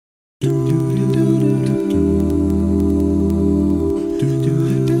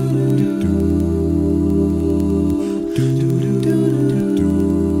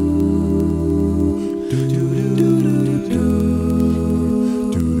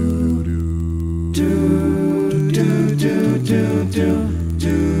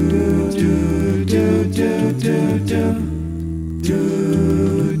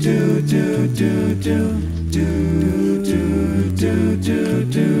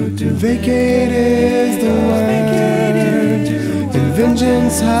Vacate is the word, and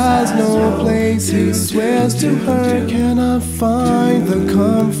vengeance has no place. He swears to her, cannot find the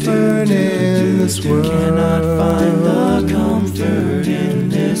comfort in this world. Cannot find the comfort in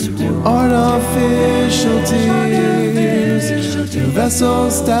this world. Artificial tears,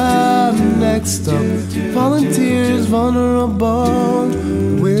 vessels stand next up. Volunteers vulnerable,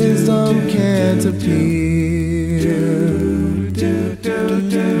 wisdom can't appear.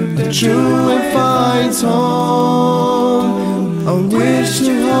 A truant finds home, a wish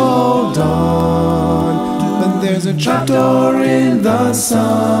to hold on, but there's a trapdoor in the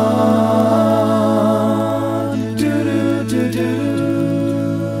sun.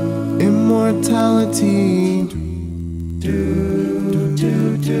 Immortality.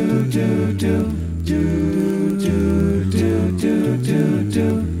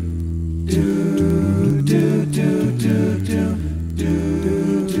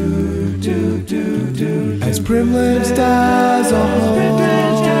 As privilege dies a whole,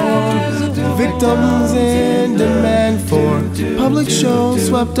 victims in demand for public shows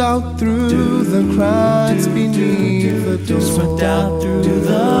swept out through the cracks beneath the door. Swept out through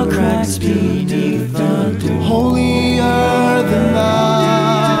the cracks beneath the door. Holier than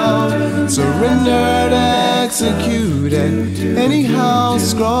thou, surrendered, executed. Anyhow,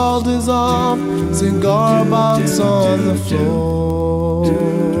 scrawled dissolved, cigar box on the floor.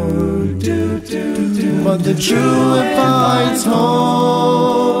 But the truant finds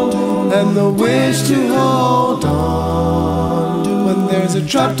home, and the wish to hold on, when there's a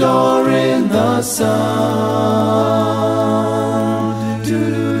trapdoor in the sun.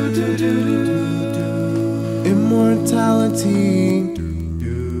 Immortality.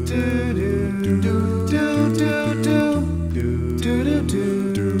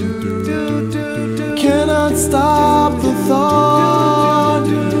 Cannot stop the thought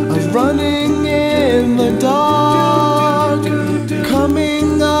of running in the dark,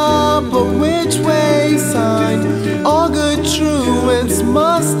 coming up a which way sign. All good truants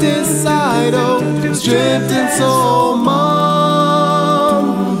must decide. Oh, stripped and soul mom,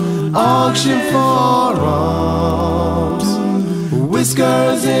 auction for arms,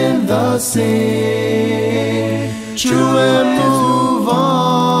 whiskers in the sea. True and move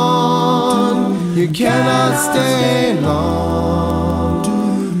on, you cannot stay long.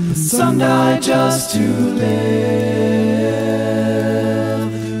 Some die just to live.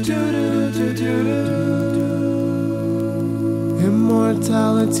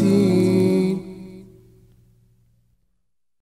 Immortality.